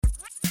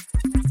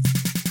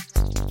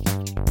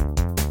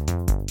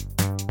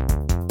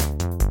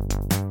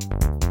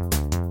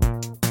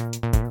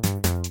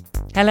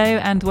Hello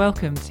and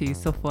welcome to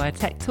Softwire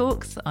Tech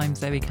Talks. I'm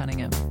Zoe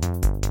Cunningham.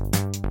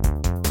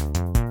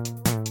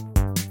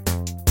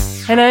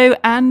 Hello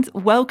and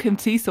welcome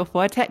to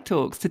Softwire Tech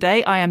Talks.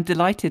 Today I am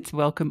delighted to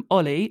welcome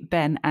Ollie,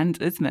 Ben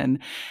and Usman.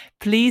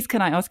 Please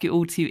can I ask you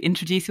all to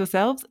introduce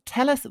yourselves,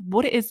 tell us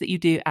what it is that you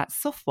do at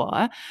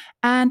Softwire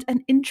and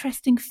an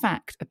interesting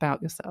fact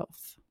about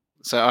yourself.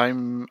 So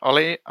I'm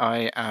Ollie,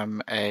 I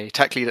am a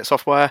tech lead at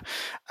Softwire,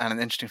 and an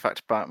interesting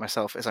fact about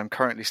myself is I'm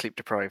currently sleep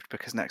deprived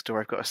because next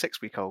door I've got a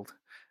 6-week-old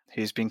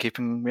who's been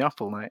keeping me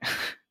up all night.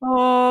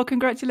 Oh,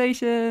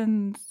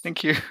 congratulations.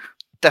 Thank you.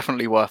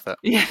 Definitely worth it.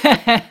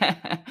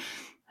 Yeah.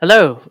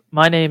 Hello,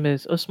 my name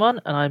is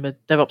Usman and I'm a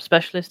DevOps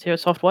specialist here at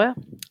Softwire.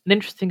 An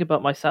interesting thing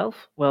about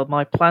myself, well,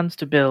 my plans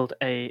to build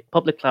a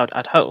public cloud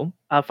at home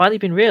have finally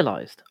been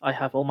realized. I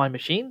have all my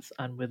machines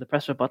and with the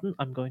press of a button,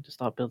 I'm going to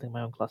start building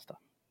my own cluster.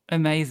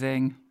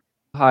 Amazing.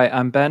 Hi,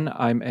 I'm Ben.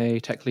 I'm a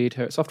tech lead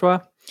here at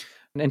Softwire.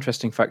 An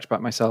interesting fact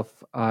about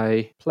myself,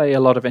 I play a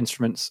lot of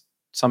instruments,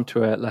 some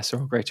to a lesser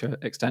or greater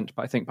extent,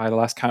 but I think by the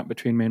last count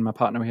between me and my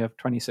partner, we have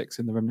 26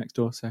 in the room next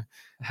door, so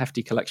a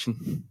hefty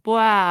collection.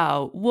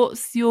 Wow.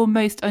 What's your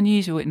most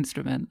unusual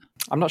instrument?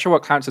 I'm not sure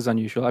what counts as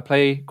unusual. I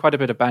play quite a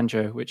bit of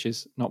banjo, which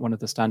is not one of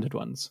the standard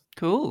ones.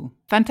 Cool.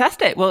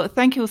 Fantastic. Well,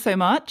 thank you all so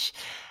much.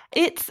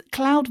 It's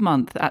Cloud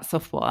Month at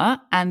Softwire,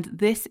 and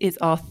this is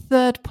our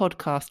third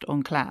podcast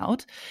on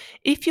cloud.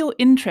 If you're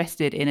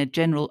interested in a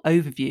general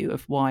overview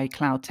of why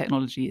cloud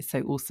technology is so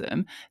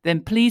awesome,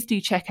 then please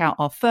do check out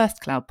our first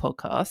cloud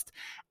podcast.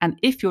 And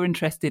if you're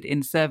interested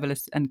in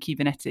serverless and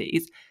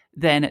Kubernetes,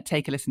 then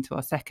take a listen to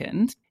our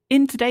second.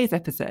 In today's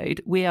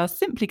episode, we are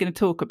simply going to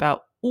talk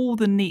about all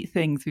the neat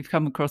things we've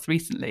come across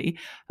recently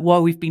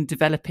while we've been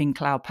developing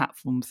cloud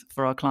platforms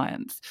for our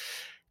clients.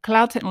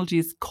 Cloud technology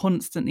is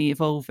constantly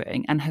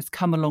evolving and has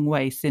come a long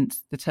way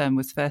since the term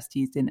was first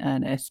used in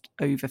earnest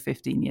over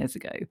 15 years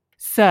ago.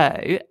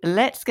 So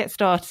let's get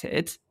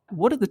started.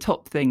 What are the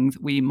top things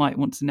we might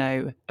want to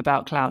know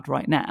about cloud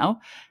right now?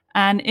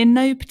 And in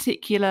no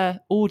particular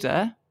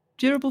order,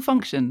 durable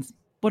functions.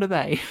 What are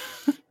they?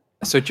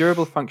 So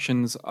durable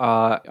functions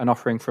are an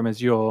offering from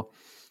Azure.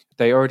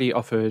 They already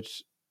offered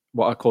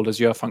what are called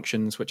Azure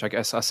functions, which I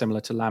guess are similar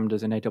to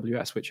Lambdas in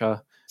AWS, which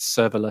are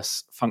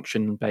serverless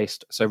function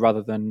based. So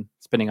rather than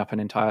spinning up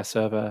an entire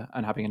server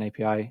and having an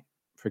API,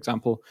 for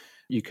example,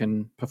 you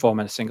can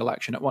perform a single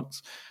action at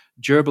once.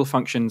 Durable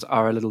functions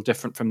are a little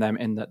different from them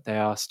in that they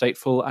are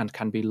stateful and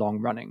can be long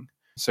running.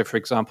 So for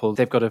example,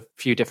 they've got a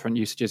few different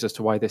usages as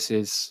to why this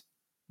is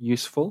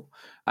useful.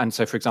 And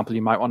so for example,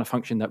 you might want a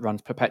function that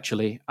runs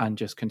perpetually and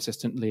just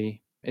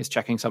consistently is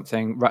checking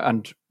something,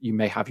 and you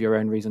may have your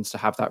own reasons to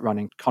have that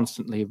running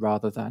constantly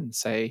rather than,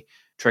 say,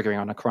 triggering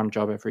on a cron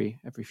job every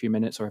few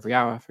minutes or every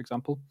hour, for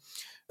example.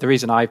 The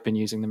reason I've been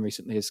using them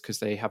recently is because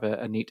they have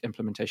a neat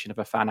implementation of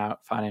a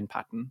fan-out, fan-in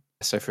pattern.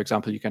 So, for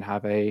example, you can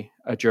have a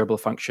durable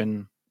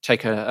function,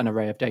 take an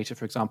array of data,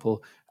 for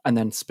example, and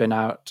then spin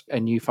out a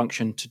new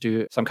function to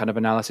do some kind of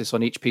analysis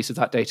on each piece of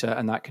that data.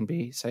 And that can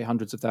be, say,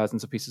 hundreds of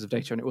thousands of pieces of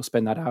data, and it will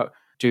spin that out,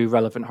 do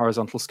relevant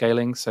horizontal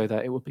scaling so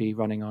that it will be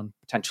running on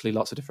potentially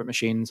lots of different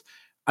machines,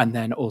 and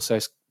then also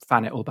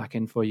fan it all back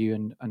in for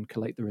you and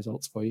collate the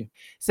results for you.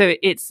 So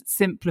it's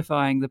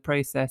simplifying the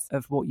process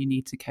of what you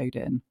need to code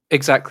in.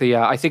 Exactly,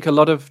 yeah. I think a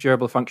lot of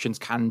durable functions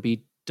can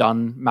be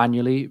done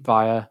manually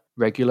via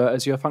regular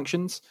Azure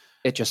functions.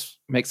 It just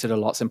makes it a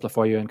lot simpler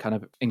for you and kind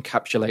of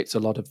encapsulates a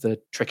lot of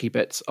the tricky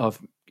bits of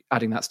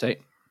adding that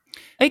state.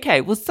 Okay,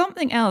 well,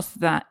 something else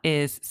that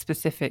is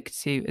specific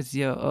to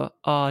Azure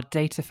are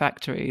data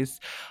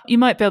factories. You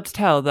might be able to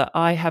tell that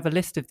I have a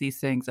list of these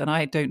things and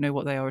I don't know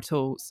what they are at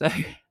all. So,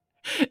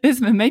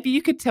 Usman, maybe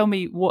you could tell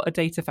me what a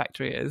data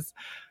factory is.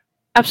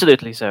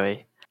 Absolutely,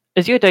 Zoe.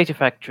 Azure Data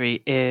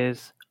Factory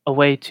is a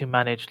way to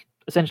manage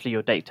essentially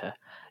your data.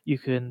 You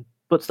can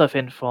put stuff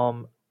in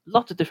from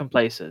lots of different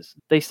places.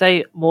 They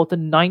say more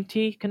than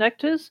 90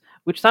 connectors,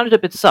 which sounded a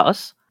bit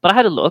sus, but I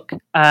had a look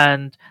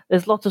and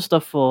there's lots of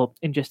stuff for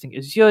ingesting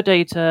Azure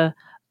data,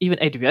 even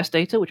AWS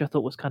data, which I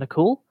thought was kind of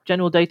cool.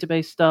 General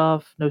database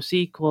stuff,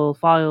 NoSQL,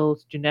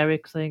 files,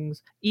 generic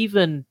things,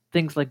 even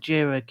things like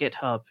Jira,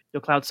 GitHub,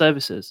 your cloud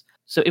services.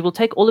 So it will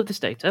take all of this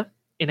data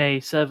in a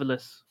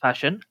serverless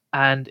fashion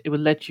and it will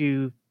let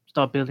you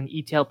start building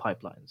ETL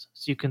pipelines.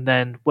 So you can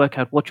then work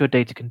out what your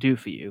data can do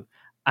for you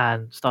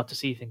and start to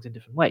see things in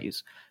different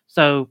ways.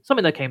 So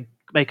something that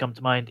may come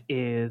to mind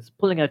is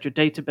pulling out your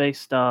database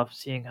stuff,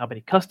 seeing how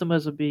many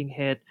customers are being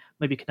hit,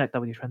 maybe connect that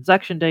with your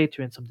transaction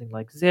data in something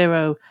like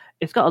Xero.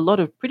 It's got a lot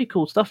of pretty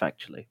cool stuff,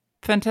 actually.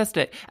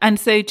 Fantastic. And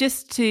so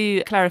just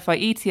to clarify,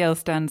 ETL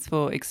stands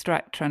for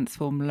extract,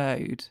 transform,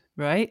 load,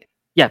 right?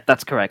 Yeah,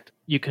 that's correct.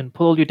 You can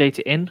pull your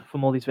data in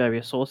from all these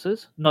various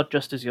sources, not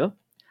just Azure.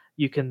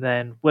 You can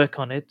then work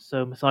on it,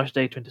 so massage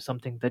data into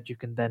something that you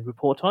can then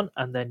report on,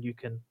 and then you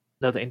can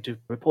load it into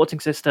reporting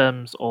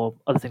systems or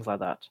other things like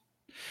that.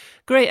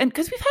 Great. And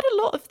because we've had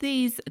a lot of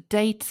these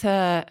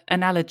data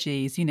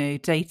analogies,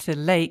 data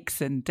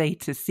lakes and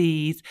data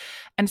seas.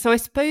 And so I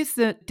suppose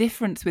the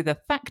difference with a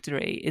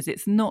factory is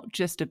it's not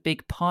just a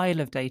big pile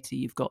of data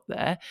you've got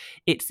there.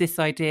 It's this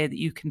idea that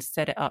you can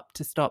set it up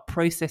to start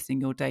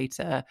processing your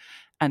data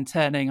and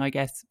turning, I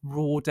guess,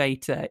 raw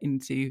data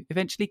into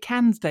eventually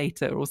canned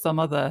data or some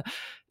other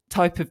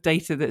type of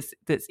data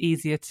that's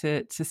easier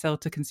to sell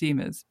to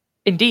consumers.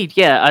 Indeed,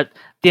 yeah.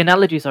 The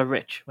analogies are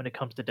rich when it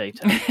comes to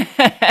data.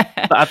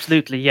 But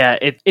absolutely, yeah.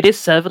 It is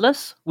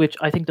serverless, which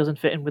I think doesn't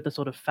fit in with the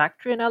sort of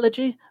factory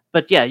analogy.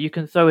 But yeah, you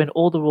can throw in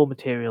all the raw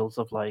materials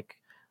of, like,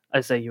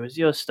 I say, your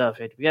Azure stuff,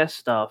 AWS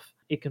stuff.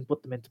 You can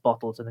put them into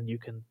bottles and then you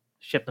can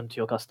ship them to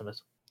your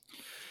customers.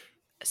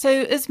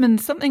 So, Usman,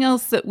 something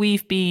else that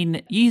we've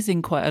been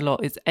using quite a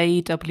lot is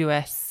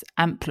AWS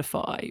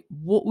Amplify.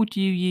 What would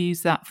you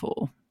use that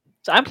for?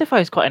 So Amplify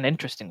is quite an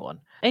interesting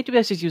one.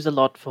 AWS is used a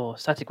lot for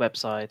static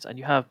websites, and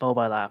you have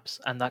mobile apps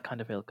and that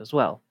kind of ilk as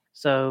well.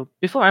 So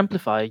before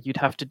Amplify, you'd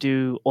have to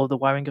do all the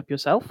wiring up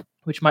yourself,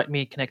 which might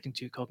mean connecting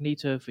to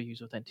Cognito for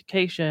user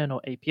authentication or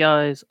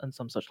APIs and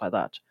some such like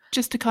that.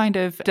 Just to kind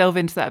of delve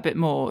into that a bit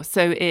more.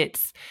 So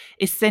it's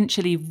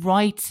essentially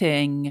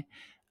writing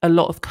a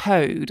lot of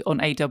code on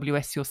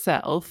AWS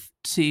yourself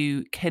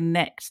to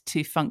connect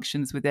to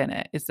functions within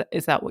it.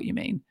 Is that what you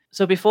mean?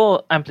 So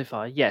before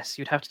Amplify, yes,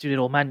 you'd have to do it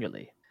all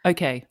manually.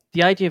 Okay.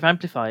 The idea of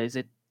Amplify is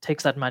it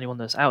takes that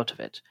manualness out of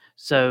it.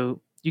 So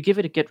you give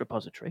it a Git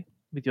repository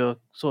with your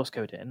source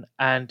code in,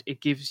 and it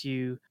gives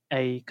you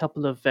a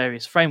couple of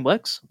various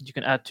frameworks you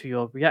can add to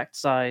your React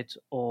site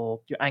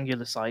or your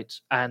Angular site.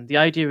 And the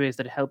idea is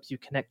that it helps you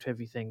connect to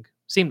everything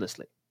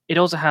seamlessly. It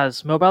also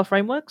has mobile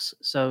frameworks,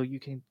 so you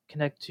can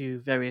connect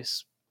to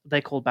various,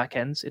 they call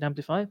backends in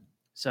Amplify.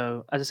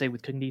 So as I say,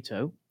 with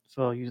Cognito,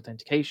 for user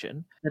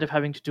authentication, instead of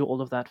having to do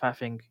all of that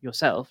faffing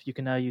yourself, you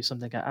can now use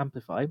something like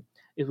Amplify.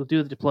 It will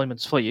do the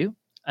deployments for you,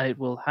 and it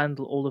will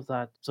handle all of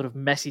that sort of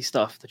messy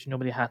stuff that you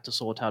normally had to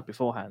sort out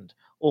beforehand,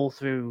 all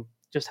through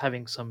just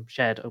having some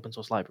shared open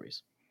source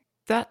libraries.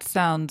 That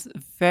sounds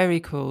very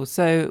cool.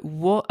 So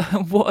what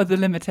are the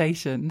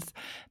limitations?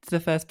 It's the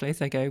first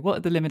place I go. What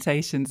are the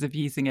limitations of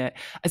using it?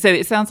 So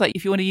it sounds like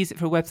if you want to use it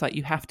for a website,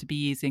 you have to be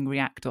using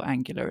React or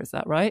Angular. Is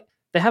that right?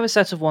 They have a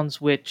set of ones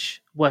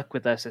which work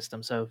with their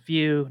system. So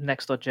Vue,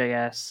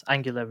 Next.js,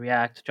 Angular,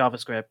 React,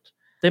 JavaScript.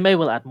 They may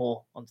well add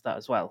more onto that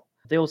as well.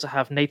 They also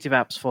have native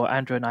apps for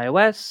Android and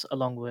iOS,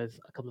 along with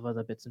a couple of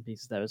other bits and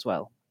pieces there as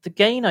well. The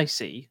gain I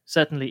see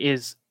certainly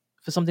is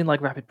for something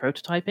like rapid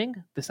prototyping,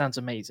 this sounds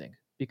amazing,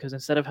 because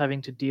instead of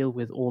having to deal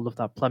with all of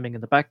that plumbing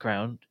in the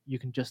background, you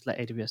can just let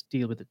AWS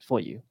deal with it for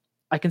you.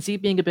 I can see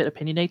it being a bit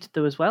opinionated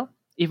though as well.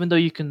 Even though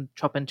you can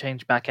chop and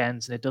change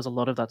backends and it does a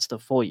lot of that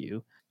stuff for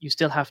you, you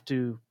still have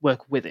to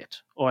work with it,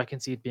 or I can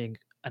see it being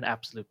an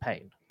absolute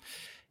pain.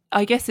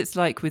 I guess it's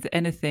like with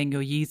anything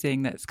you're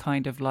using that's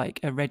kind of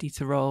like a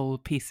ready-to-roll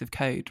piece of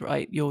code,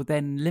 right? You're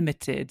then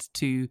limited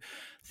to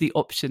the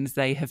options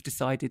they have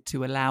decided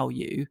to allow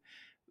you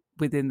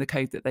within the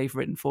code that they've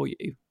written for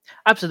you.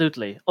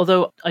 Absolutely.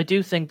 Although I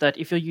do think that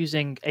if you're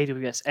using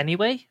AWS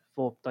anyway,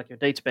 for like your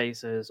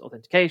databases,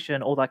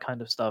 authentication, all that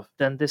kind of stuff,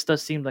 then this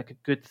does seem like a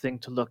good thing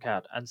to look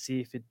at and see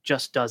if it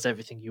just does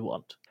everything you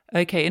want.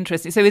 Okay,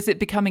 interesting. So is it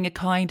becoming a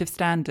kind of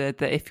standard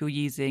that if you're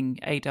using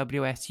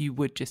AWS, you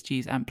would just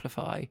use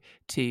Amplify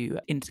to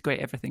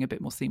integrate everything a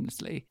bit more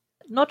seamlessly?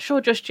 Not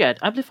sure just yet.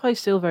 Amplify is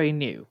still very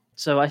new,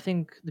 so I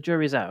think the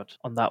jury's out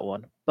on that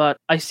one. But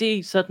I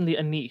see certainly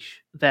a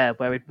niche there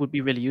where it would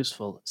be really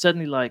useful.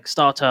 Certainly like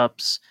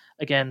startups,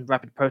 again,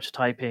 rapid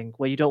prototyping,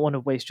 where you don't want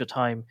to waste your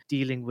time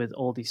dealing with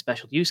all these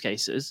special use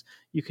cases.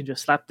 You can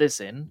just slap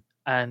this in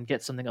and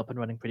get something up and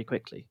running pretty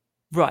quickly.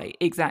 Right,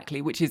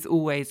 exactly, which is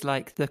always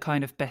like the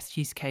kind of best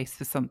use case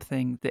for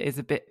something that is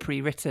a bit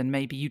pre-written.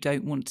 Maybe you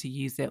don't want to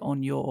use it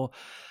on your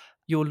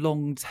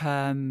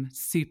long-term,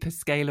 super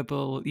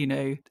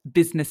scalable,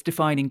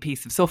 business-defining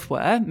piece of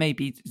software.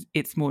 Maybe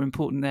it's more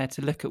important there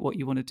to look at what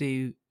you want to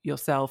do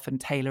yourself and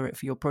tailor it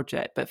for your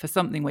project. But for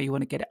something where you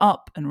want to get it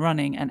up and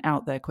running and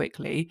out there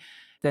quickly,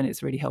 then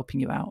it's really helping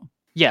you out.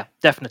 Yeah,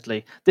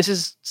 definitely. This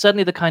is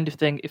certainly the kind of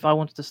thing, if I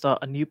wanted to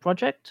start a new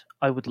project,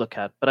 I would look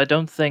at. But I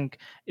don't think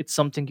it's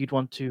something you'd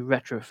want to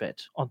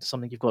retrofit onto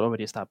something you've got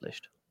already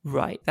established.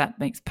 Right, that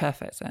makes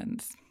perfect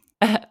sense.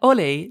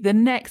 Ollie, the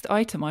next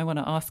item I want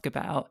to ask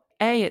about,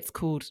 it's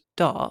called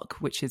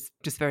Dark, which is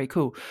just very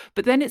cool.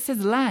 But then it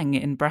says Lang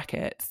in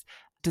brackets.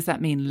 Does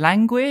that mean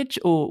language,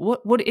 or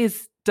what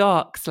is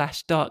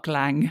Dark/Dark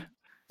Lang?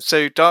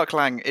 So Dark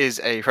Lang is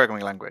a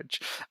programming language,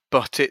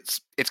 but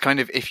it's kind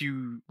of if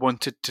you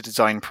wanted to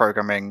design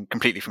programming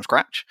completely from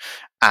scratch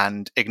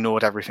and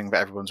ignored everything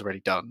that everyone's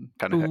already done,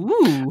 kind of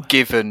thing.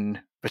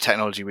 Given the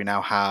technology we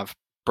now have,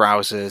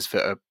 browsers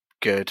that are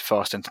good,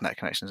 fast internet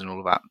connections and all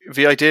of that.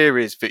 The idea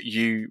is that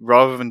you,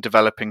 rather than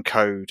developing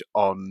code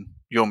on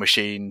your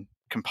machine,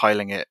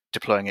 compiling it,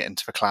 deploying it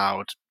into the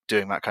cloud,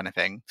 doing that kind of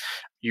thing,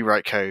 you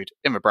write code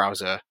in the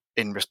browser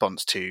in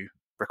response to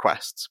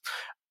requests.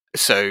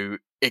 So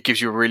it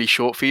gives you a really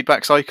short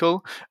feedback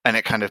cycle, and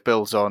it kind of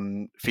builds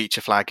on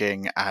feature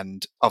flagging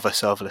and other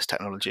serverless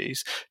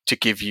technologies to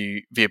give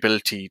you the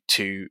ability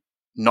to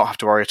not have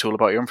to worry at all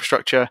about your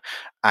infrastructure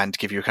and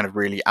give you a kind of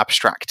really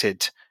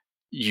abstracted,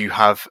 you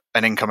have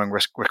an incoming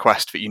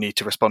request that you need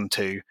to respond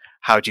to.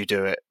 How do you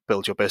do it?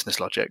 Build your business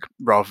logic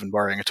rather than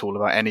worrying at all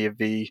about any of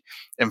the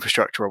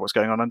infrastructure or what's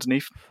going on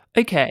underneath.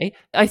 Okay,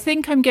 I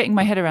think I'm getting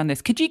my head around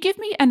this. Could you give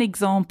me an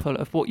example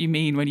of what you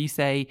mean when you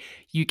say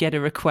you get a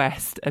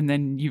request and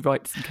then you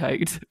write some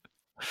code?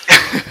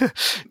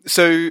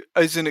 So,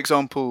 as an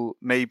example,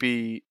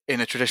 maybe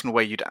in a traditional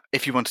way,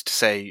 if you wanted to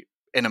say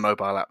in a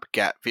mobile app,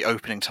 get the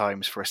opening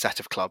times for a set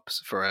of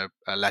clubs for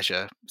a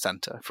leisure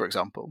centre, for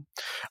example.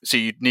 So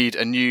you'd need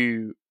a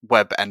new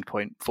web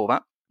endpoint for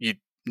that. You'd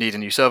need a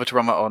new server to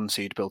run that on,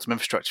 so you'd build some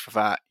infrastructure for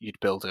that.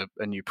 You'd build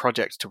a new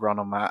project to run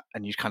on that,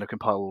 and you'd kind of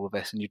compile all of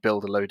this, and you'd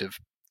build a load of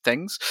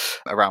things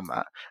around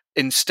that.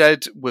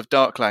 Instead, with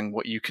Darklang,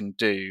 what you can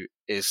do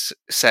is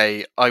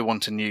say, I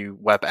want a new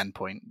web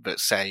endpoint that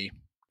say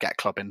get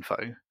club info,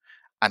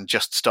 and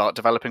just start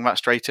developing that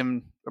straight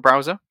in a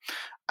browser.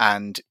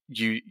 And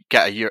you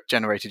get a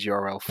generated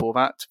URL for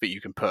that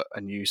you can put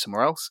and use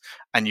somewhere else.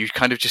 And you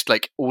kind of just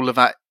like all of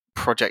that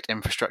project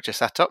infrastructure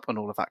setup and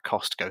all of that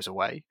cost goes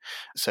away.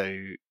 So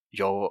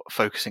you're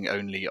focusing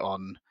only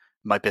on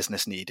my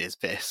business need is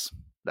this.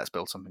 Let's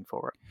build something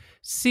for it.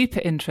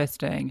 Super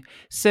interesting.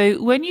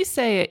 So when you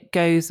say it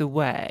goes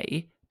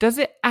away, does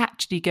it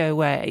actually go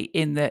away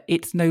in that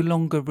it's no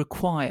longer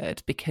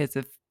required because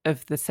of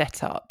the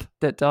setup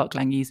that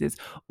Darklang uses?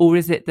 Or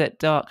is it that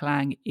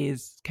Darklang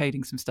is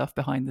coding some stuff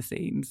behind the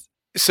scenes?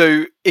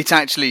 So it's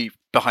actually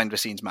behind the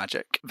scenes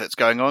magic that's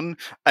going on.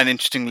 And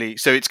interestingly,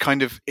 so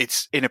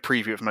it's in a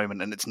preview at the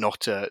moment, and it's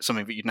not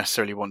something that you'd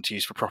necessarily want to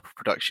use for proper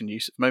production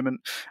use at the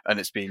moment. And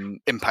it's been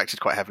impacted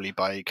quite heavily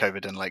by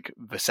COVID and like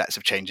the sets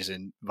of changes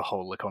in the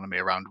whole economy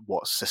around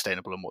what's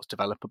sustainable and what's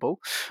developable.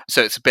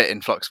 So it's a bit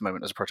in flux at the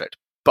moment as a project.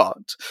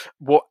 But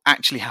what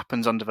actually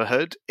happens under the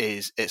hood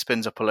is it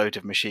spins up a load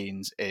of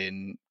machines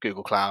in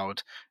Google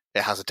Cloud.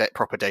 It has a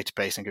proper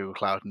database in Google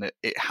Cloud, and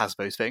it has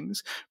those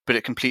things, but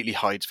it completely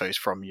hides those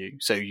from you.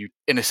 So you,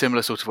 in a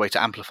similar sort of way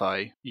to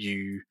Amplify,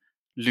 you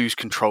lose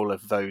control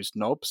of those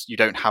knobs. You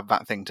don't have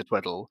that thing to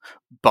twiddle,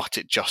 but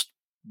it just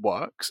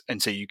works.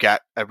 And so you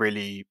get a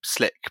really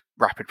slick,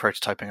 rapid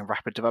prototyping and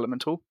rapid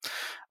development tool.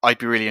 I'd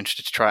be really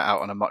interested to try it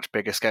out on a much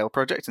bigger scale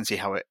project and see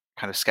how it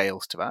kind of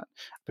scales to that,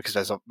 because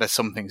there's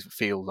some things that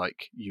feel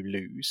like you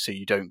lose, so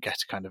you don't get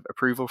a kind of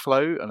approval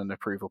flow and an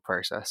approval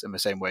process in the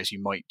same way as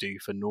you might do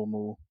for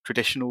normal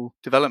traditional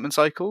development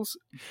cycles.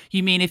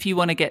 You mean if you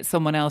want to get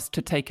someone else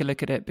to take a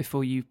look at it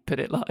before you put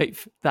it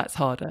live, that's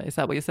harder? Is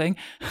that what you're saying?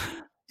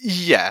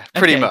 Yeah,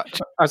 pretty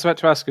much. I was about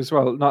to ask as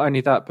well, not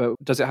only that, but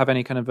does it have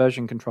any kind of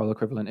version control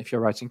equivalent if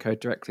you're writing code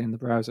directly in the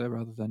browser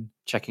rather than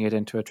checking it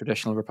into a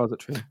traditional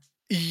repository?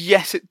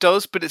 Yes, it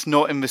does, but it's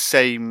not in the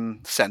same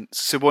sense.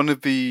 So one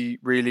of the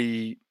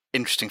really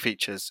interesting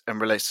features,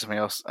 and relates to something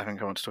else I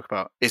think I want to talk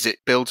about, is it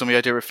builds on the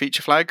idea of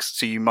feature flags.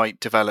 So you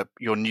might develop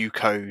your new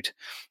code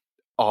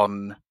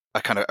on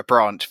a kind of a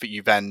branch that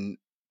you then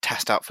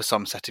test out for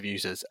some set of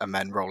users and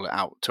then roll it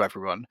out to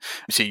everyone.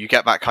 So you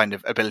get that kind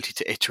of ability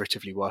to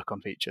iteratively work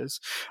on features.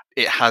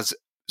 It has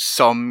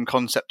some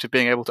concept of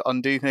being able to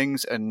undo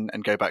things and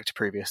go back to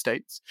previous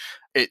states.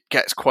 It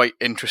gets quite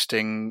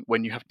interesting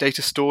when you have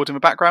data stored in the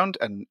background,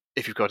 and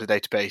if you've got a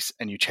database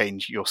and you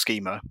change your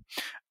schema,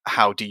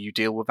 how do you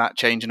deal with that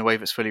change in a way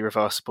that's fully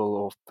reversible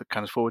or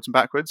kind of forwards and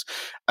backwards?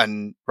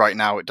 And right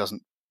now it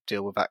doesn't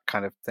deal with that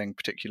kind of thing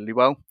particularly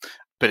well,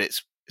 but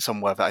it's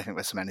somewhere that I think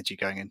there's some energy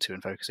going into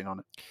and focusing on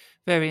it.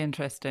 Very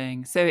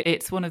interesting. So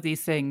it's one of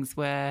these things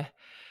where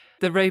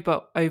the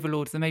robot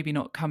overlords are maybe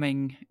not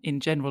coming in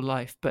general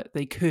life, but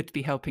they could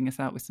be helping us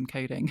out with some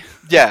coding.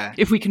 Yeah.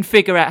 If we can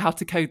figure out how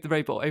to code the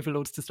robot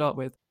overlords to start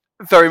with.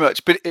 Very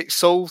much, but it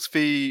solves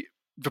the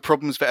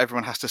problems that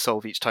everyone has to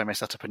solve each time they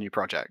set up a new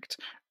project,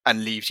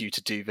 and leaves you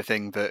to do the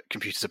thing that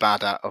computers are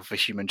bad at, of the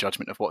human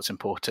judgment of what's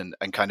important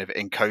and kind of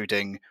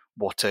encoding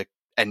what a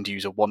end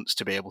user wants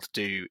to be able to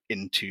do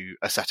into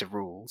a set of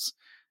rules.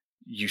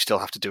 You still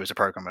have to do as a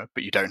programmer,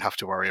 but you don't have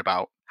to worry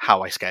about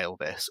how I scale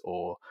this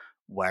or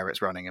where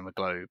it's running in the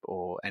globe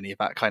or any of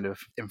that kind of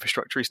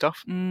infrastructure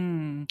stuff.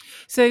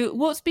 So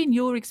what's been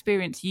your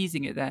experience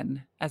using it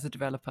then as a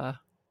developer?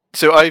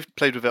 So I've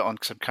played with it on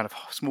some kind of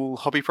small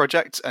hobby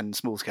projects and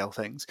small scale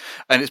things,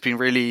 and it's been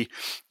really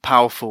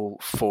powerful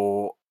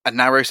for a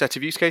narrow set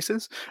of use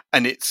cases,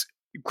 and it's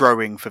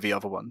growing for the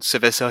other ones. So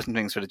there's certain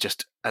things that are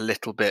just a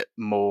little bit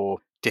more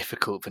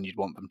difficult than you'd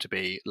want them to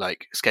be,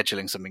 like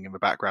scheduling something in the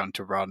background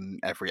to run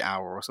every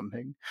hour or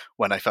something.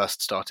 When I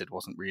first started,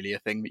 wasn't really a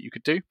thing that you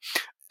could do.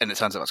 And it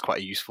turns out that's quite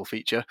a useful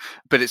feature,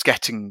 but it's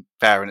getting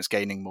there and it's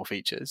gaining more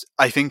features.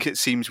 I think it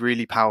seems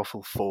really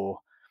powerful for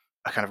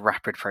a kind of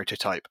rapid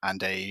prototype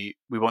and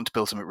we want to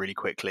build something really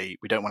quickly.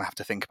 We don't want to have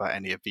to think about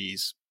any of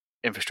these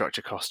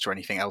infrastructure costs or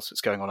anything else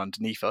that's going on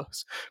underneath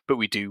us, but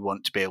we do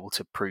want to be able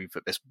to prove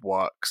that this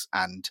works,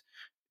 and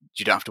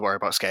you don't have to worry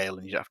about scale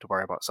and you don't have to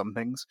worry about some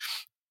things.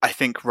 I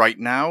think right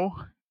now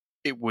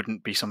it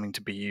wouldn't be something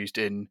to be used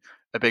in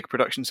a big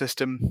production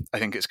system. I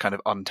think it's kind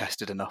of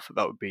untested enough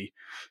that would be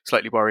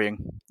slightly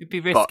worrying. It'd be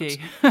risky.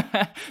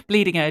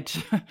 Bleeding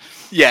edge.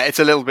 Yeah, it's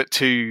a little bit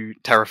too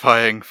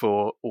terrifying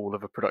for all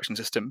of a production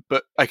system,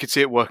 but I could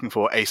see it working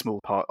for a small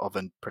part of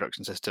a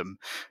production system,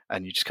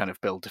 and you just kind of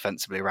build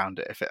defensively around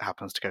it if it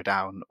happens to go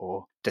down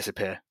or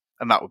disappear.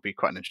 And that would be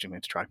quite an interesting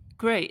thing to try.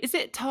 Great. Is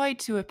it tied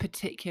to a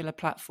particular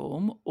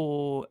platform,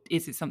 or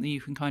is it something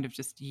you can kind of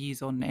just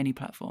use on any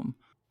platform?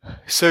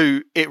 So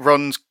it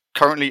runs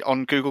currently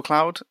on Google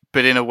Cloud,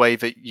 but in a way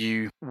that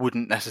you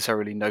wouldn't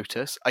necessarily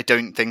notice. I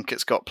don't think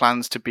it's got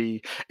plans to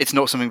be, it's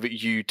not something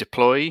that you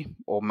deploy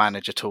or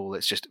manage at all.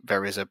 It's just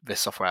there is this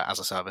software as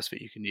a service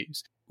that you can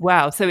use.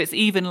 Wow. So it's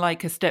even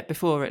like a step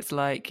before. It's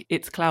like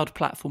it's cloud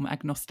platform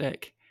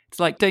agnostic. It's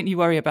like, don't you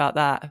worry about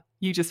that.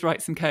 You just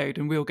write some code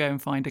and we'll go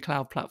and find a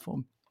cloud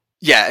platform.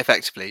 Yeah,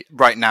 effectively.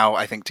 Right now,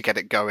 I think to get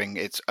it going,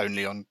 it's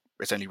only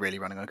really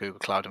running on Google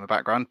Cloud in the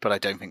background, but I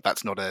don't think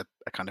that's not a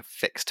kind of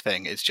fixed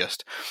thing. It's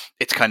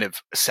kind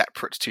of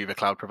separate to the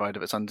cloud provider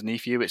that's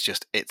underneath you. It's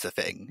a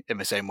thing in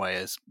the same way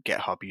as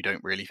GitHub. You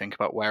don't really think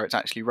about where it's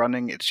actually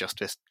running. It's just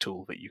this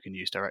tool that you can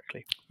use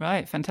directly.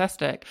 Right,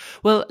 fantastic.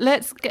 Well,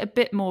 let's get a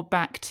bit more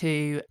back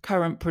to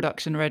current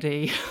production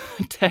ready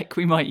tech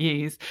we might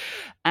use.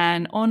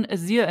 And on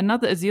Azure,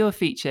 another Azure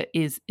feature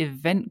is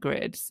event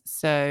grids.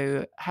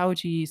 So how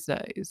would you use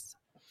those?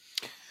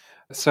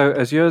 So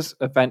Azure's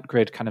event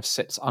grid kind of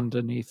sits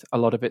underneath a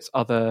lot of its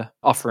other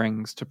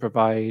offerings to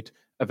provide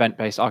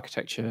event-based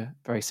architecture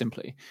very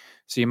simply.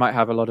 So you might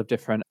have a lot of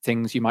different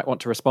things you might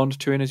want to respond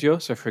to in Azure.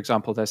 So for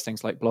example, there's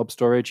things like blob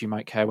storage. You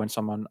might care when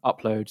someone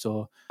uploads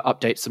or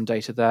updates some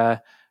data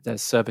there.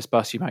 There's service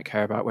bus. You might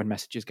care about when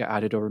messages get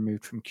added or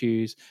removed from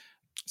queues.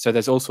 So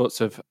there's all sorts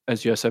of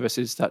Azure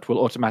services that will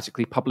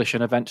automatically publish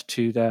an event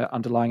to their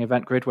underlying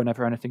event grid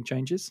whenever anything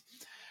changes.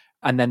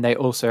 And then they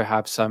also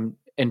have some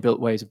inbuilt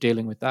ways of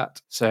dealing with that.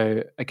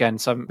 So again,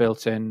 some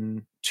built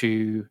in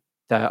to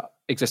their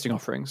existing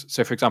offerings.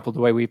 So for example,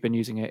 the way we've been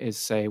using it is,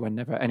 say,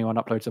 whenever anyone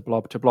uploads a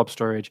blob to blob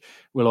storage,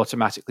 we'll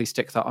automatically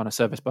stick that on a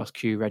service bus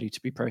queue ready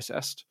to be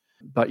processed.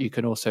 But you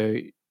can also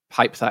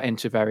pipe that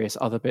into various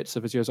other bits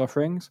of Azure's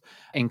offerings,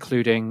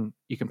 including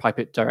you can pipe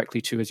it directly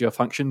to Azure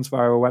Functions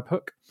via a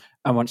webhook.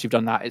 And once you've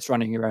done that, it's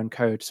running your own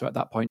code. So at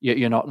that point,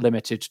 you're not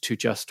limited to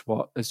just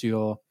what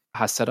Azure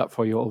has set up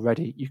for you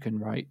already. You can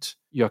write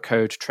your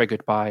code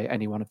triggered by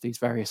any one of these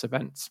various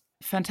events.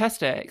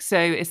 Fantastic. So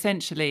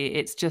essentially,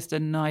 it's just a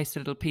nice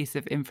little piece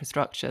of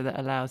infrastructure that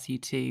allows you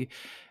to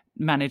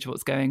manage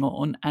what's going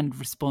on and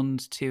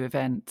respond to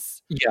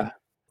events. Yeah.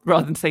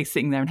 Rather than, say,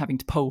 sitting there and having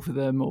to poll for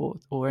them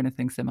or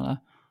anything similar.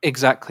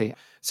 Exactly.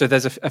 So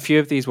there's a few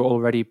of these were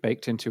already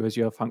baked into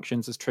Azure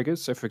Functions as triggers.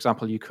 So for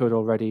example, you could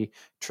already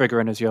trigger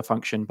an Azure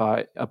function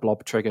by a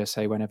blob trigger,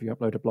 say whenever you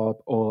upload a blob,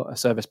 or a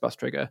service bus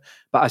trigger.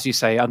 But as you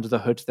say, under the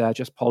hood, they're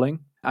just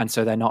polling. And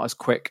so they're not as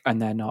quick and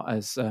they're not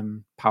as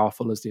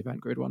powerful as the event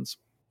grid ones.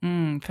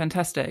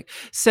 Fantastic.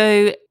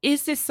 So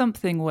is this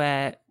something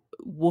where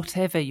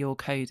whatever you're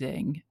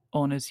coding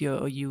on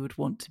Azure, you would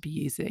want to be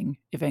using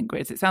event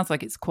grids? It sounds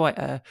like it's quite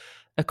a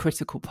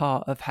critical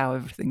part of how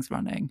everything's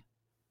running.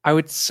 I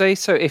would say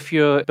so if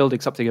you're building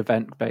something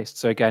event-based.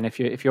 So again, if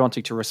you're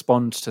wanting to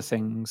respond to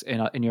things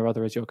in your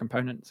other Azure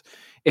components,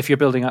 if you're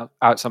building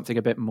out something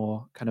a bit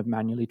more kind of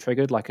manually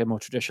triggered, like a more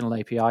traditional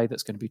API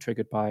that's going to be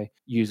triggered by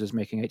users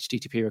making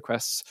HTTP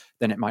requests,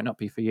 then it might not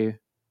be for you.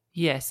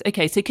 Yes.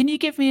 Okay. So can you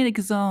give me an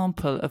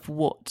example of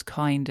what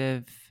kind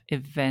of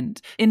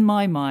event? In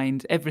my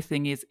mind,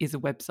 everything is a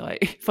website.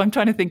 If I'm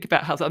trying to think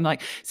about how, I'm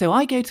like, so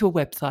I go to a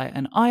website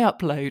and I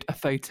upload a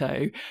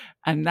photo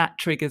and that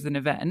triggers an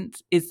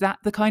event. Is that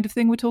the kind of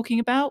thing we're talking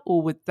about,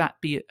 or would that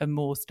be a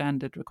more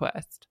standard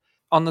request?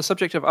 On the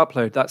subject of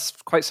upload, that's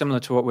quite similar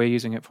to what we're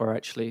using it for,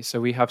 actually. So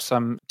we have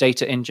some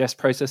data ingest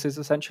processes,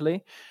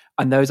 essentially,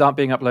 and those aren't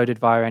being uploaded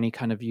via any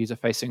kind of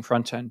user-facing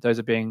front end. Those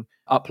are being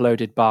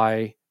uploaded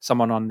by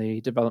someone on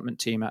the development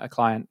team at a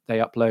client. They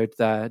upload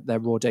their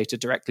raw data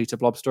directly to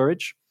blob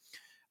storage.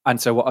 And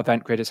so what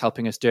Event Grid is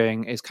helping us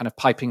doing is kind of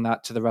piping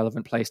that to the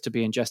relevant place to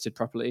be ingested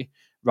properly,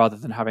 rather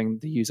than having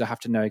the user have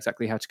to know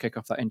exactly how to kick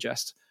off that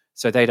ingest.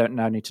 So they don't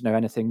now need to know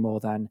anything more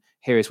than,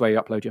 here is where you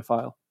upload your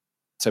file.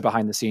 So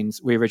behind the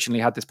scenes, we originally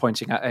had this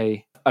pointing at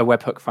a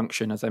webhook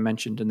function, as I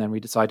mentioned, and then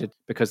we decided,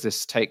 because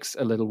this takes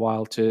a little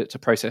while to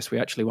process, we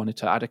actually wanted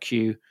to add a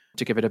queue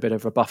to give it a bit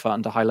of a buffer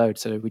under high load.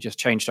 So we just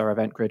changed our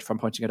event grid from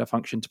pointing at a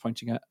function to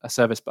pointing at a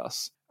service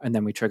bus. And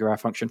then we trigger our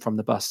function from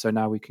the bus. So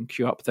now we can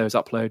queue up those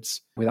uploads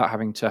without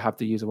having to have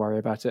the user worry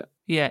about it.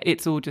 Yeah,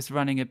 it's all just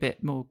running a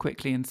bit more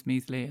quickly and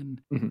smoothly.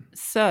 And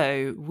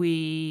So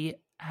we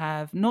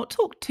have not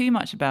talked too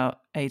much about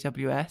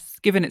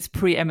AWS, given its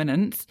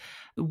preeminence.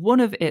 One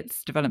of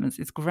its developments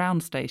is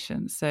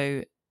GroundStation.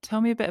 So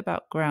tell me a bit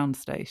about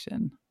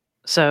GroundStation.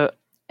 So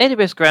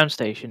AWS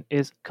GroundStation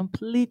is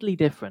completely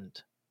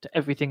different to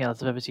everything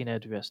else I've ever seen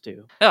AWS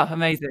do. Oh,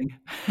 amazing.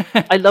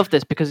 I love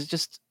this because it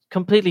just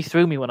completely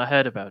threw me when I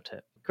heard about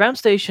it.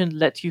 GroundStation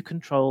lets you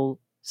control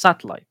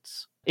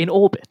satellites in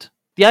orbit.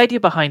 The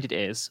idea behind it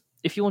is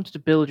if you wanted to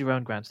build your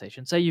own ground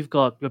station, say you've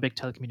got your big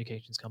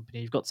telecommunications company,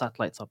 you've got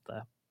satellites up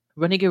there,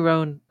 running your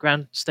own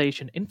ground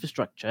station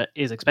infrastructure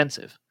is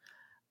expensive,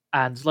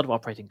 and there's a lot of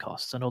operating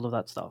costs and all of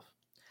that stuff.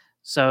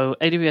 So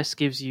AWS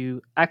gives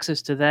you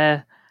access to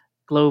their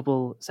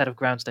global set of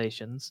ground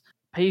stations,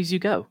 pay as you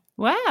go.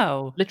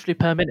 Wow. Literally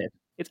per minute.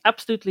 It's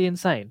absolutely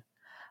insane.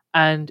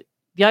 And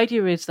the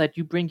idea is that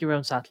you bring your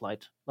own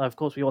satellite. Now, of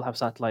course, we all have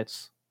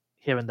satellites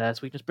here and there, so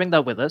we just bring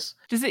that with us.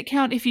 Does it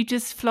count if you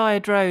just fly a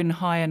drone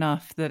high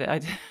enough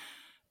that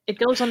It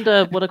goes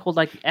under what are called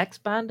like the X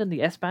band and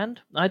the S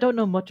band. I don't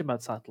know much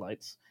about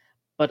satellites,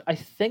 but I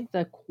think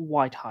they're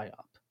quite high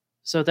up.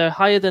 So they're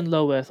higher than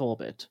low Earth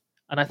orbit.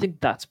 And I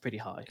think that's pretty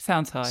high.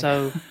 Sounds high.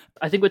 So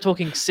I think we're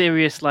talking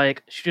serious,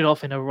 like shoot it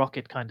off in a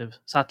rocket kind of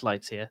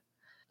satellites here.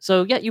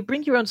 So yeah, you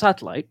bring your own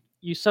satellite,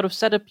 you sort of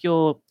set up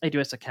your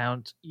AWS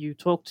account, you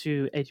talk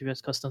to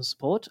AWS customer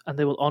support, and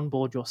they will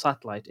onboard your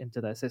satellite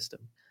into their system.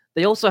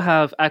 They also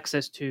have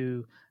access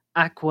to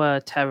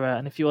Aqua, Terra,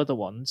 and a few other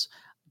ones.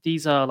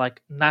 These are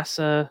like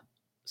NASA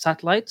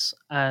satellites,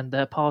 and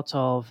they're part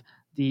of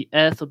the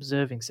Earth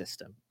observing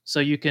system.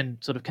 So you can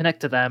sort of connect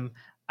to them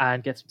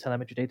and get some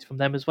telemetry data from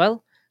them as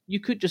well. You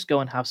could just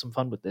go and have some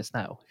fun with this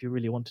now if you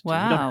really wanted to.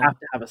 Wow. You don't have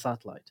to have a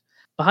satellite.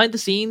 Behind the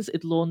scenes,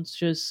 it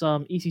launches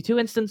some EC2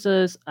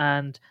 instances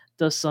and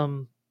does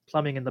some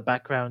plumbing in the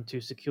background to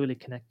securely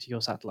connect to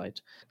your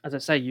satellite. As I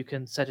say, you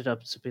can set it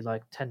up to be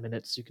like 10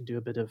 minutes. You can do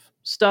a bit of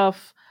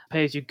stuff,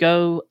 pay as you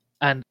go,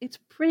 and it's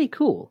pretty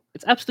cool.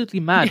 It's absolutely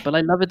mad, but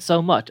I love it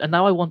so much. And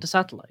now I want a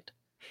satellite.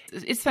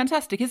 It's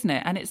fantastic, isn't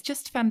it? And it's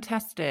just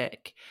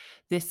fantastic,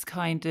 this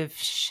kind of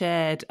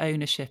shared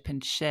ownership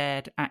and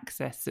shared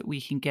access that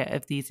we can get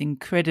of these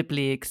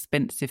incredibly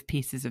expensive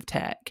pieces of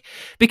tech.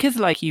 Because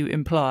like you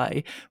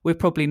imply, we're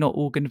probably not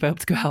all going to be able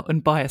to go out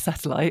and buy a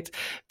satellite,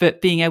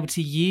 but being able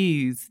to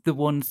use the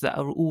ones that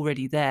are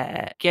already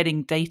there,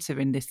 getting data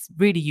in this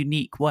really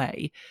unique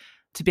way,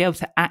 to be able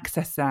to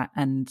access that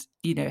and,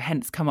 you know,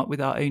 hence come up with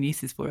our own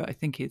uses for it, I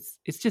think it's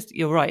just,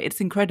 you're right, it's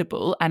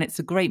incredible. And it's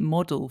a great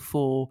model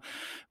for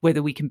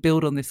whether we can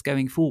build on this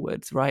going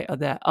forwards, right?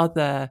 Are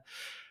there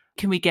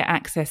can we get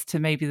access to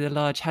maybe the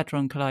Large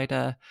Hadron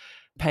Collider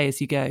pay as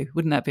you go?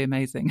 Wouldn't that be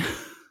amazing?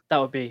 That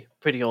would be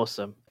pretty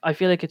awesome. I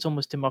feel like it's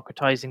almost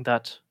democratizing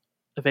that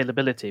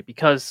availability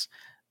because,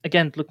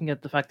 again, looking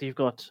at the fact that you've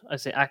got, I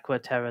say, Aqua,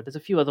 Terra, there's a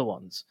few other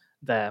ones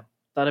there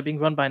that are being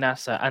run by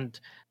NASA, and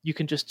you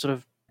can just sort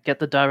of get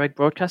the direct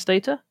broadcast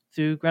data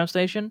through ground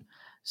station.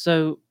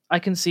 So I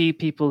can see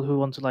people who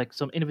want to, like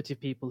some innovative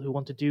people who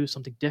want to do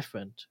something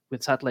different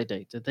with satellite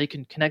data. They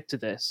can connect to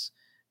this,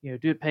 you know,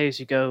 do it pay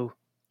as you go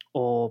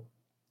or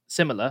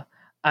similar,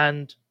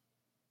 and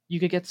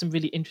you could get some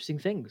really interesting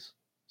things.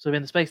 So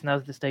in the space, now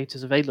that this data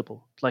is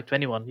available, like to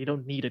anyone, you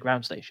don't need a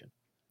ground station.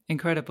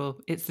 Incredible.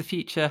 It's the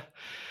future.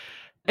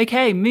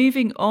 Okay,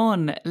 moving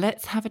on.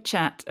 Let's have a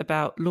chat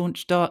about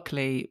Launch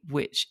Darkly,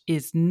 which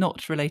is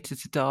not related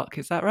to dark.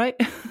 Is that right?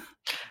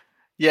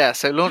 Yeah,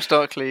 so Launch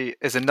Darkly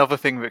is another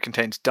thing that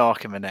contains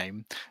dark in the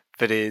name,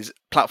 that is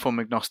platform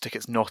agnostic.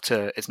 It's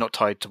not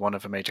tied to one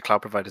of the major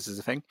cloud providers as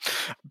a thing,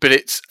 but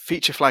it's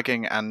feature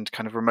flagging and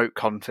kind of remote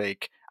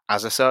config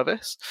as a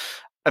service.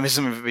 And this is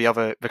something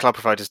that the cloud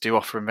providers do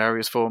offer in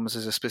various forms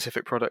as a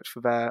specific product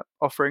for their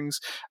offerings,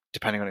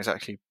 depending on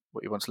exactly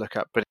what you want to look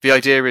at. But the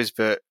idea is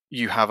that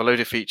you have a load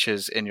of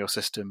features in your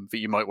system that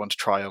you might want to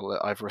trial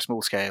at either a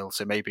small scale,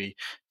 so maybe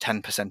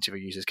 10% of your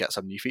users get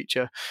some new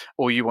feature,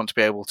 or you want to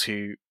be able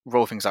to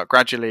roll things out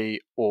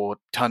gradually or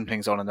turn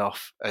things on and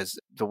off as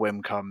the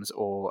whim comes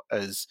or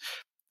as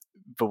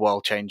the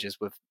world changes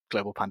with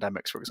global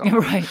pandemics, for example.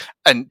 Right.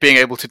 And being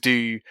able to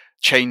do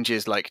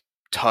changes like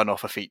turn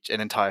off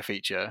an entire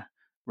feature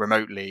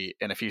remotely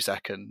in a few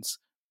seconds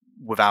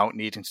without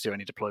needing to do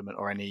any deployment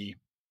or any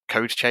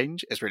code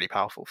change is really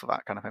powerful for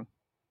that kind of thing.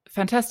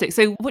 Fantastic.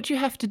 So what do you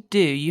have to do?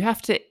 You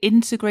have to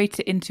integrate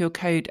it into your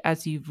code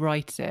as you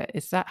write it.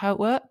 Is that how it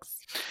works?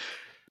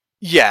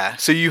 Yeah,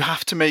 so you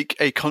have to make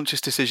a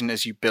conscious decision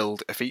as you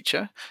build a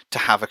feature to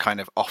have a kind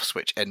of off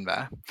switch in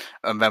there.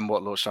 And then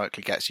what Launch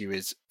Darkly gets you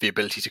is the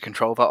ability to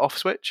control that off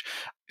switch.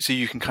 So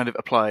you can kind of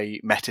apply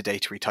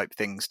metadata-y type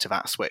things to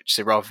that switch.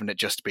 So rather than it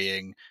just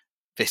being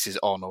this is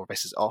on or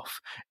this is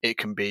off, it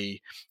can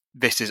be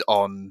this is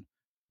on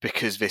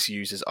because this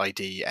user's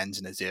ID ends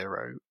in a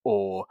 0,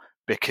 or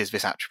because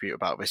this attribute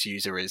about this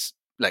user is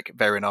like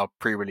they're in our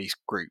pre-release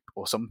group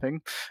or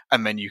something.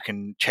 And then you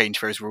can change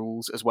those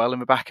rules as well in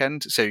the back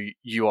end. So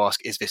you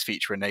ask, is this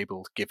feature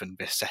enabled given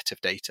this set of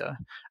data?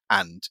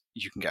 And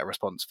you can get a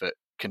response that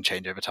can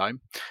change over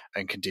time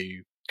and can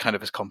do kind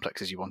of as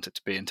complex as you want it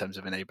to be in terms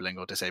of enabling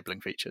or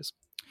disabling features.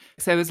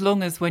 So as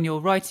long as when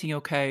you're writing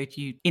your code,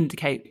 you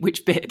indicate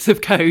which bit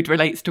of code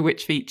relates to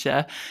which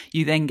feature,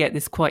 you then get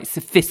this quite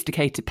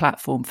sophisticated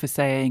platform for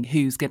saying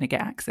who's going to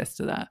get access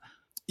to that.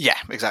 Yeah,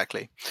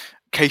 exactly.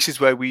 Cases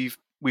where we've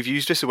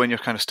used this are when you're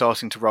kind of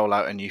starting to roll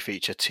out a new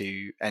feature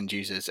to end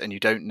users and you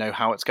don't know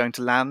how it's going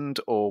to land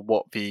or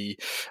what the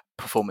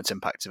performance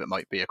impact of it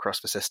might be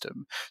across the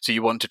system. So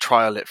you want to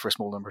trial it for a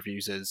small number of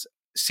users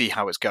see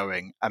how it's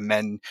going, and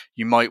then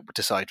you might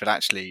decide that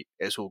actually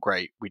it's all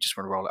great, we just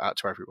want to roll it out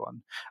to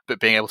everyone. But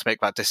being able to make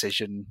that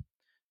decision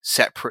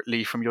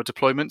separately from your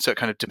deployment, so it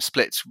kind of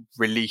splits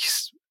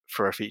release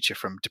for a feature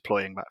from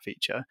deploying that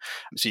feature,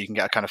 so you can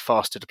get a kind of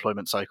faster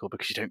deployment cycle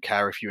because you don't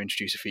care if you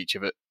introduce a feature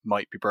that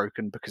might be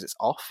broken because it's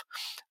off.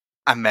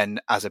 And then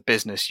as a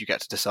business, you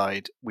get to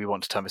decide, we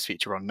want to turn this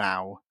feature on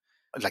now.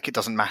 Like, it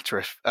doesn't matter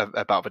if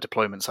about the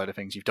deployment side of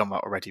things, you've done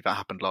that already, that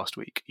happened last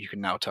week. You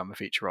can now turn the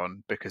feature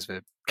on because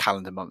the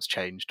calendar month's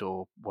changed,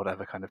 or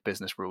whatever kind of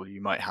business rule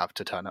you might have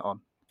to turn it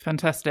on.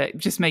 Fantastic.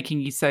 Just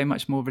making you so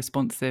much more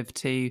responsive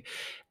to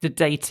the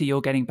data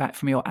you're getting back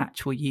from your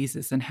actual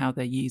users and how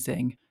they're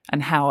using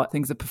and how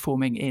things are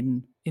performing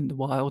in the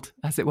wild,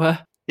 as it were.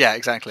 Yeah,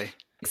 exactly.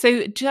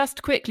 So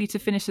just quickly to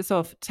finish this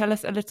off, tell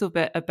us a little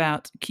bit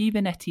about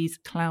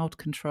Kubernetes Cloud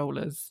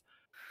Controllers.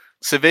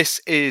 So this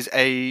is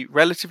a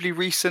relatively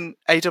recent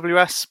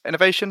AWS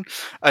innovation,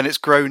 and it's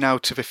grown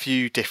out of a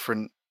few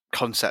different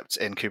concepts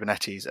in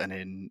Kubernetes and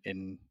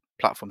in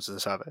platforms as a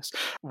service.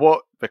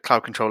 What the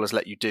cloud controllers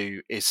let you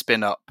do is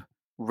spin up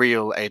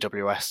real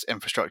AWS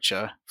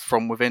infrastructure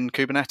from within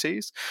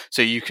Kubernetes.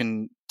 So you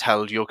can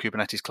tell your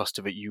Kubernetes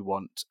cluster that you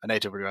want an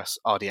AWS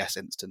RDS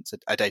instance,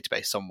 a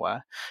database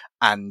somewhere,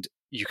 and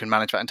you can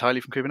manage that entirely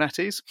from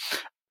Kubernetes.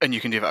 And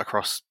you can do that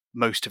across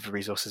most of the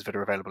resources that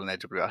are available in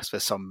AWS.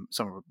 There's some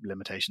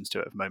limitations to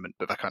it at the moment,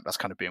 but that's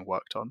kind of being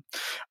worked on.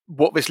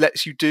 What this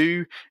lets you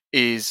do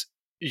is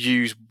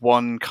use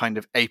one kind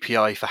of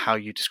API for how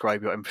you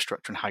describe your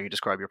infrastructure and how you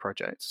describe your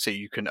project. So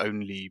you can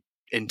only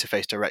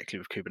interface directly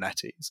with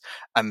Kubernetes.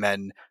 And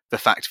then the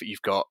fact that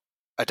you've got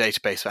a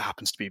database that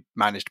happens to be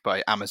managed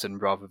by Amazon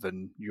rather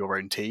than your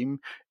own team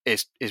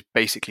is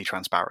basically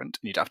transparent,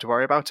 and you don't have to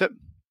worry about it.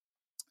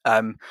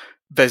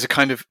 There's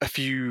a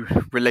few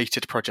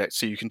related projects,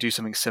 so you can do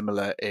something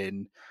similar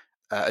in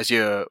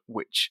Azure,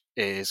 which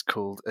is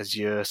called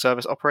Azure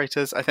Service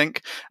Operators, I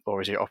think, or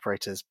Azure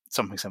Operators,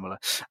 something similar.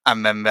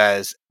 And then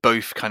there's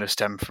both kind of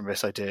stem from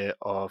this idea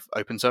of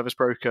Open Service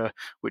Broker,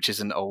 which is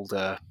an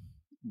older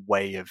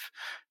way of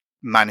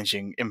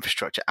managing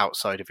infrastructure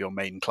outside of your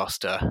main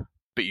cluster,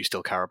 but you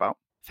still care about.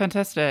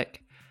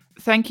 Fantastic.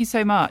 Thank you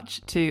so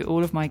much to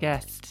all of my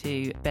guests,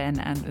 to Ben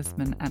and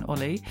Usman and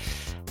Ollie.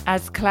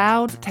 As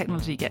cloud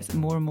technology gets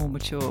more and more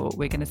mature,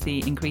 we're going to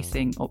see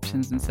increasing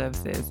options and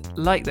services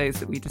like those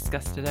that we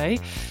discussed today.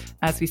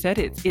 As we said,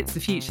 it's the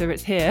future,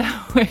 it's here.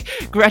 We're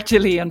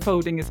gradually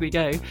unfolding as we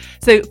go.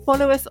 So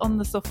follow us on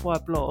the Software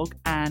blog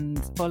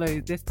and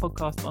follow this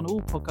podcast on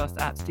all podcast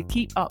apps to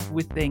keep up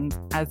with things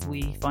as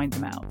we find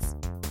them out.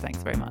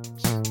 Thanks very much.